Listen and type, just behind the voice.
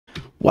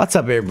What's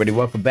up, everybody?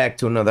 Welcome back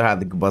to another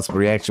highly combustible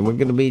reaction. We're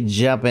going to be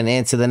jumping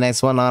into the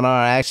next one on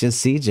our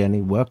ActionC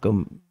journey.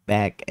 Welcome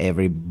back,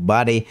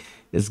 everybody.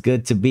 It's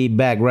good to be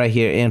back right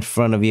here in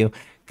front of you.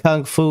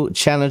 Kung Fu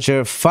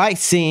Challenger fight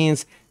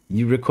scenes.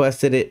 You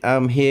requested it.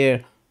 I'm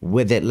here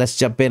with it. Let's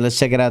jump in. Let's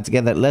check it out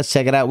together. Let's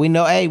check it out. We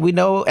know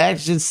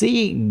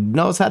ActionC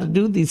knows how to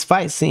do these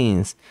fight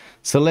scenes.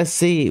 So let's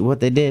see what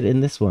they did in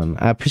this one.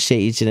 I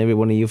appreciate each and every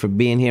one of you for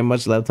being here.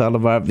 Much love to all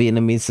of our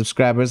Vietnamese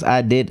subscribers.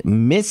 I did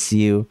miss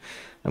you.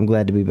 I'm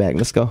glad to be back.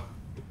 Let's go.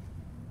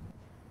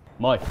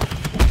 Mời.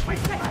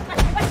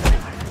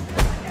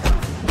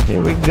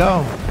 Here we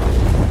go.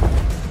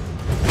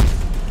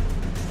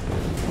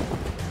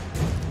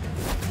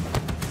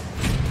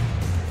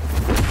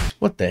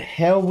 What the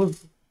hell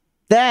was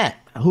that?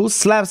 Who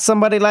slapped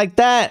somebody like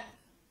that?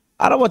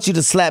 I don't want you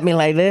to slap me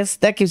like this.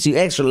 That gives you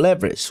extra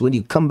leverage when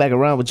you come back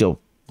around with your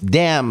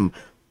damn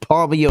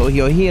palm of your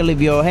heel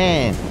of your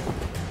hand.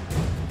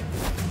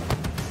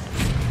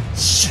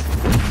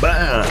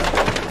 Bam.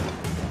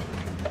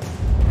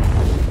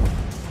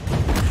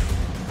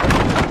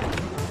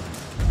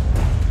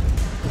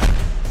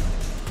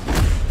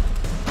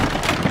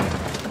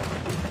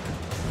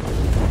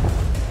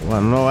 I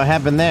don't know what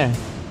happened there.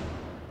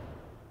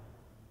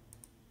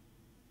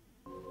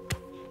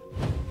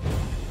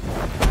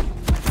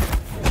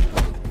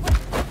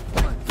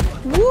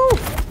 Woo!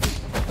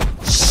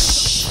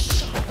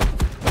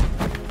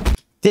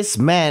 This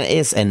man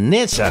is a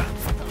ninja.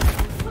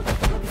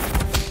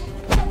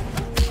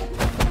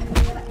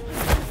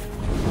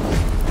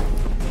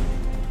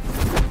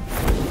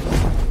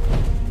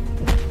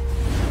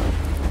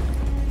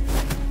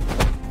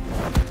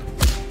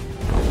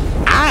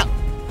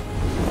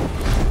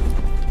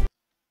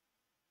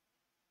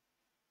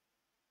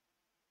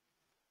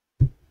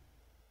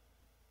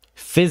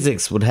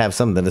 Physics would have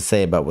something to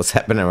say about what's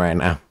happening right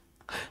now.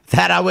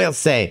 That I will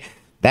say.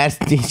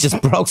 That he just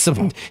broke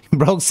some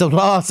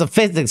laws of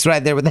physics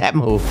right there with that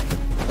move.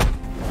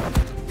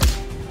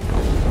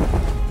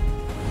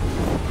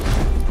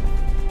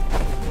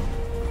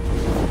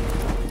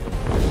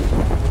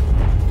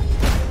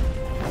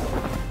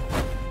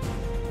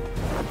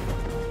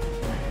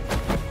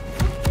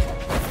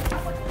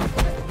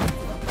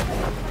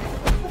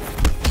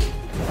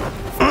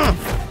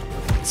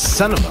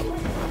 Son of a...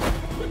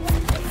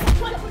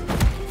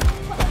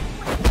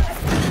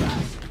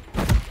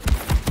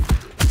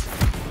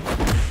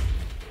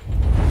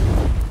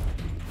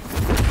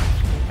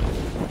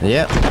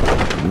 Yep,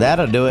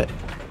 that'll do it.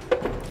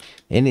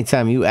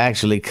 Anytime you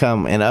actually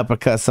come and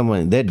uppercut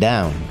someone, they're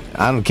down.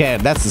 I don't care.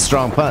 That's a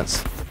strong punch.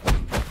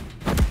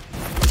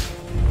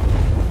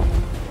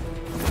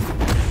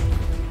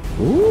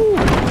 Ooh.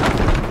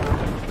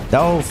 The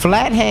old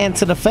flat hand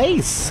to the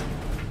face.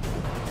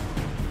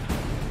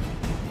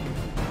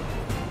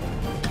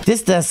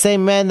 This the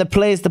same man that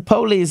plays the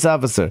police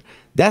officer.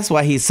 That's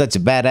why he's such a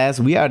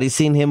badass. We already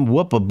seen him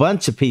whoop a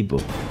bunch of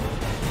people.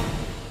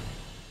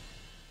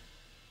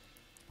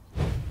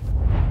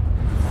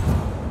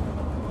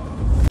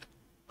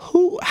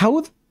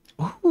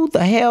 Who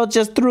the hell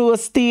just threw a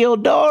steel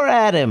door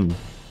at him?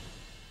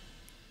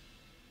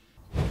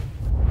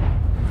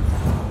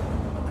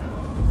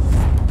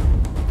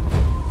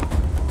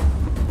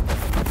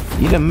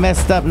 You done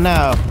messed up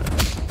now.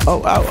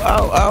 Oh, oh,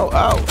 oh, oh,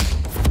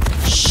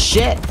 oh.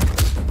 Shit.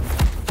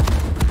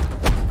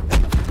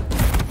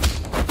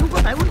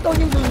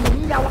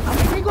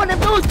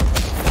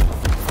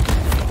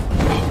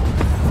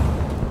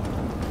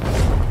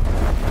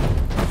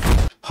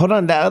 Hold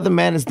on, that other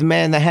man is the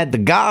man that had the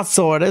God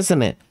sword,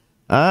 isn't it?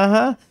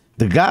 Uh-huh.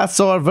 The God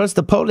sword versus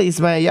the police,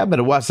 man. Y'all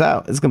better watch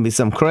out. It's gonna be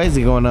something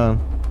crazy going on.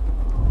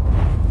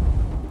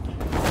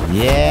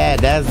 Yeah,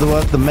 that's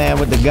the man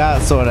with the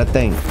God sword, I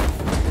think.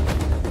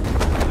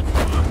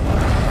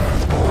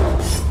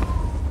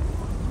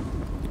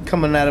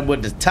 Coming at him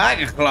with the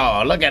tiger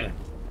claw. Look at him.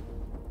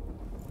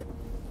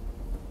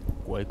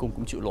 Cuối cùng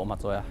cũng chịu lộ mặt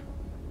rồi à?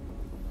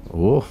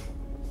 Ủa.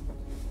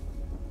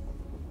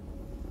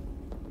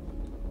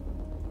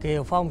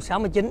 Kiều Phong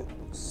 69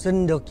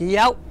 xin được chỉ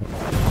giáo.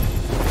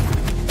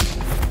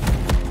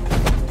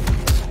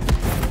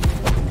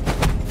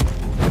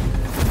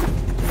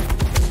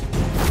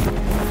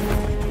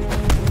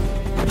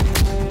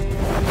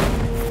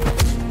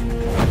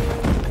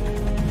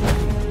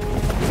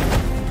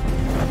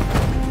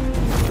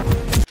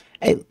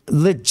 Hey,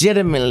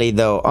 legitimately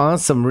though, on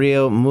some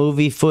real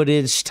movie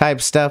footage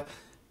type stuff,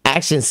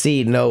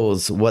 ActionC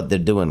knows what they're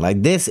doing.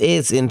 Like, this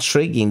is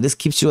intriguing. This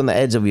keeps you on the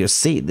edge of your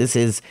seat. This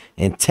is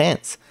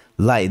intense.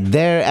 Like,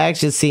 their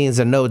action scenes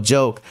are no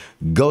joke.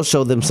 Go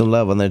show them some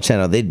love on their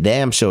channel. They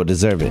damn sure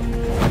deserve it.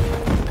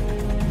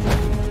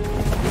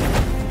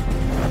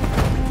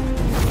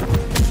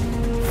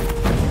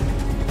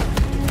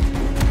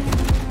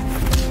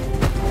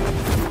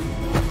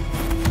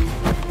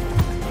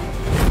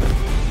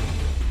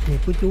 Nghiệp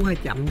của chú hơi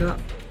chậm đó.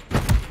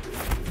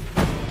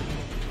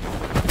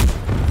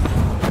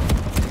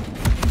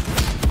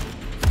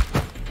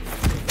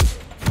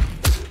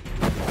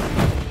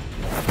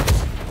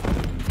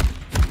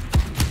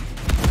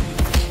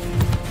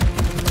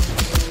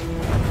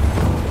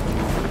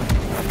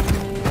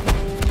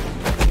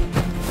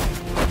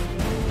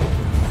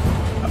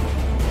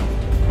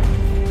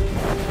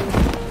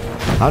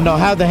 don't know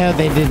how the hell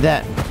they did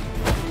that.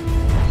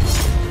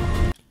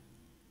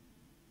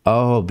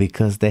 Oh,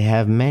 because they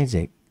have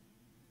magic.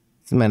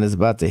 This man is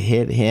about to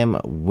hit him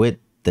with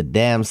the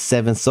damn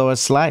 7 sword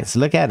slice.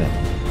 Look at him.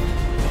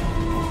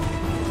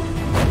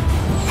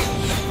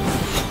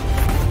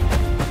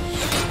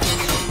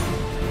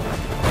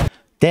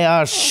 They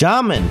are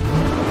shaman.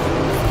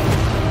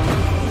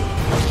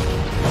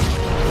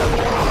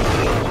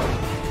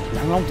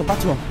 Nhãn Long tôi bắt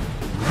chưa?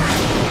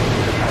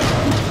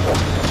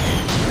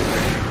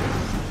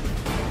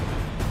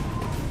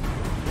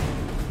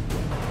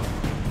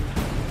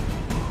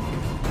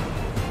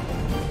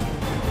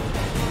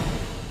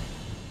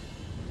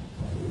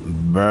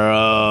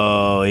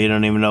 Bro, you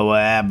don't even know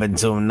what happened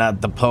to him. Not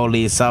the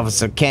police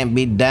officer can't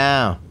be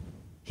down.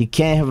 He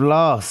can't have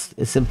lost.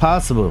 It's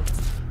impossible.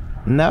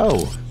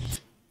 No.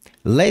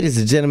 Ladies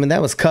and gentlemen,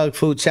 that was Kung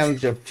Fu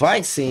Challenger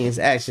fight scenes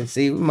action.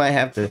 See, we might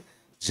have to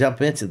jump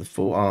into the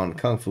full-on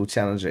Kung Fu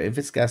Challenger. If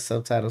it's got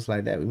subtitles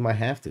like that, we might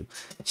have to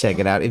check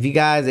it out. If you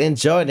guys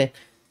enjoyed it,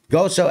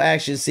 go show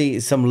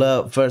ActionC some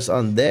love first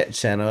on their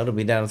channel. It'll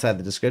be down inside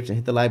the description.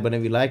 Hit the like button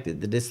if you liked it,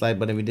 the dislike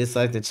button if you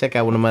disliked it. Check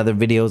out one of my other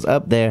videos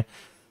up there.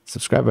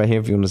 Subscribe right here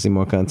if you want to see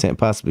more content,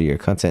 possibly your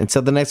content.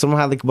 Until the next one, I'm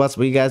highly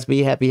combustible. You guys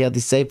be happy, healthy,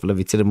 safe. Love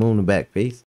you to the moon and back. Peace.